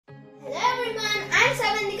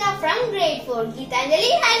from grade 4, Geetanjali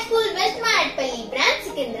High School, West Madpalli branch,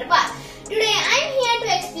 Secunderabad. Today I am here to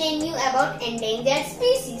explain you about endangered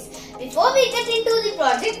species. Before we get into the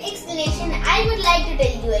project explanation, I would like to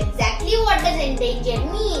tell you exactly what does endangered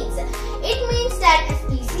means. It means that a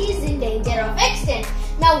species is in danger of extinct.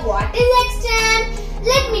 Now what is extinct?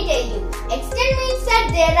 Let me tell you. Extinct means that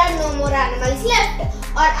there are no more animals left,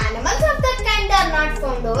 or animals of that kind are not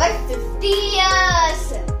found over 50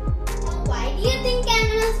 years. Why do you think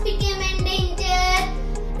animals became endangered?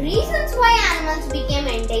 Reasons why animals became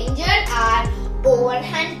endangered are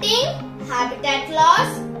overhunting, habitat loss,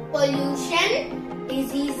 pollution,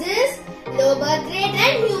 diseases, low birth rate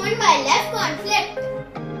and human-wildlife conflict.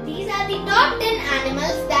 These are the top 10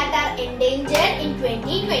 animals that are endangered in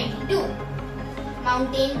 2022.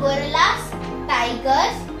 Mountain gorillas,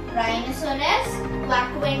 tigers, rhinoceros,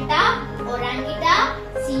 quackwenta, orangutan,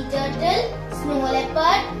 sea turtle, snow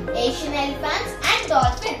leopard, Asian elephants and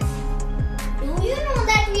dolphins. Do you know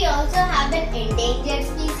that we also have an Endangered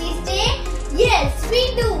Species Day? Yes,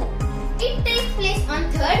 we do. It takes place on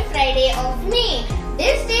 3rd Friday of May.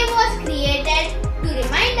 This day was created to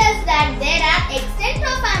remind us that there are extent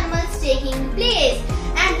of animals taking place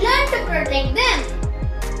and learn to protect them.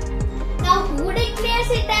 Now who declares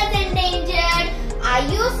it as endangered?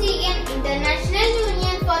 IUCN, International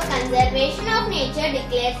Union for Conservation of Nature,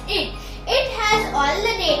 declares it. It has all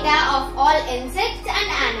the data of all insects and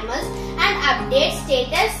animals and updates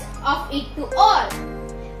status of it to all.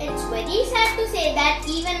 It's very sad to say that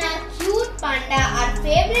even our cute panda, our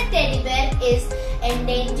favorite teddy bear, is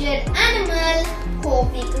endangered animal.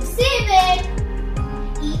 Hope we could save it.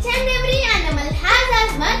 Each and every animal has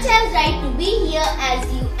as much as right to be here as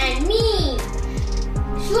you and me.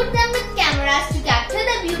 Shoot them with cameras to capture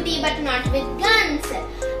the beauty but not with guns.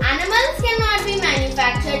 Animals cannot be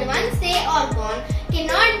manufactured once they are gone,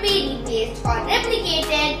 cannot be replaced or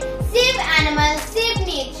replicated. Save animals, save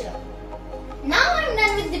nature. Now I'm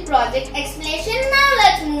done with the project explanation. Now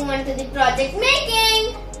let's move on to the project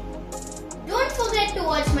making. Don't forget to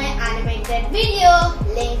watch my animated video,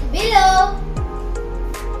 link below.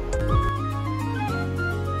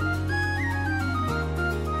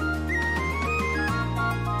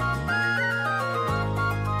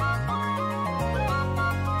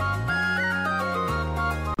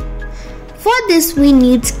 For this we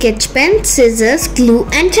need sketch pen, scissors, glue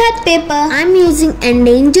and chart paper. I am using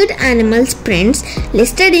endangered animals prints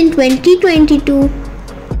listed in 2022.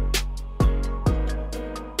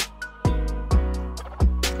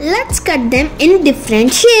 Let's cut them in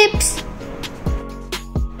different shapes.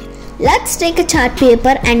 Let's take a chart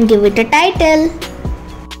paper and give it a title.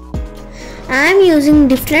 I am using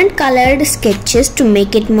different colored sketches to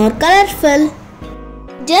make it more colorful.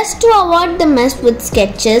 Just to avoid the mess with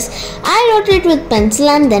sketches, I wrote it with pencil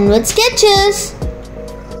and then with sketches.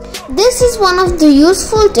 This is one of the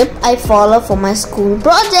useful tips I follow for my school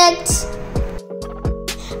projects.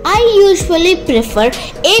 I usually prefer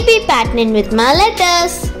AB patterning with my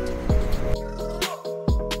letters.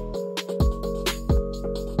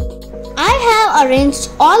 I have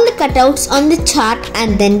arranged all the cutouts on the chart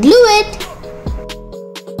and then glue it.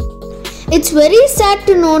 It's very sad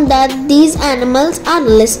to know that these animals are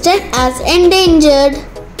listed as endangered.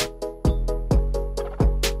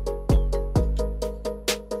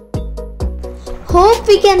 Hope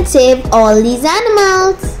we can save all these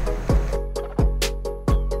animals.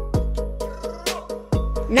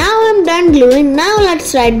 Now I'm done gluing. Now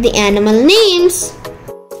let's write the animal names.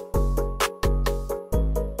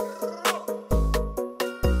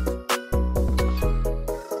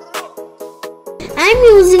 I'm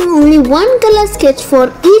using only one color sketch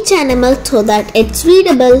for each animal so that it's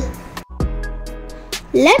readable.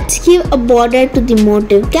 Let's give a border to the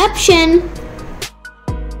motif caption.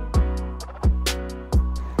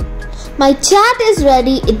 My chart is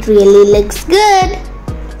ready. It really looks good.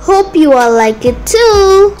 Hope you all like it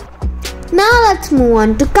too. Now let's move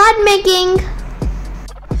on to card making.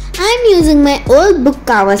 I'm using my old book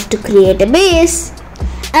covers to create a base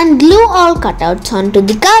and glue all cutouts onto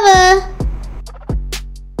the cover.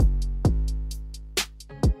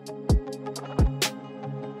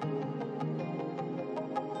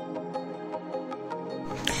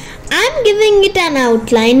 I'm giving it an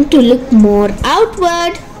outline to look more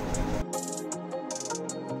outward.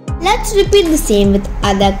 Let's repeat the same with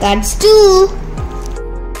other cards too.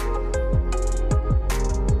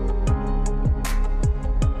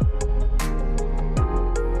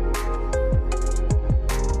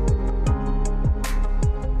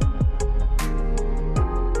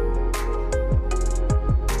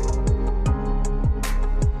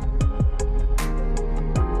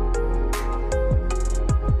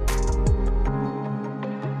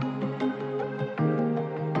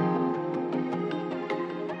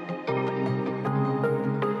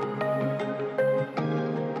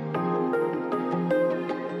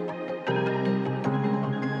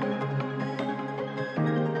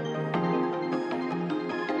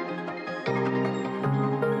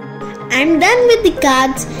 I'm done with the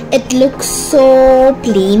cards. It looks so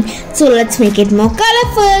plain. So let's make it more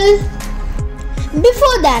colorful.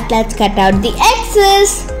 Before that, let's cut out the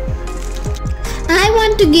excess. I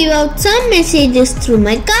want to give out some messages through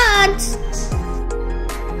my cards.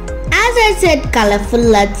 As I said colorful,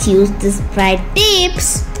 let's use these bright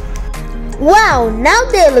tapes. Wow, now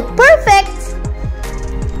they look perfect.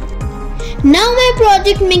 Now my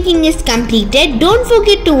project making is completed. Don't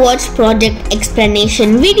forget to watch project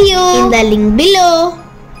explanation video in the link below.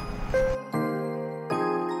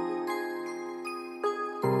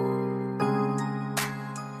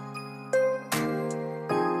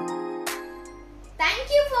 Thank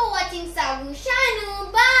you for watching SlokhaChanting.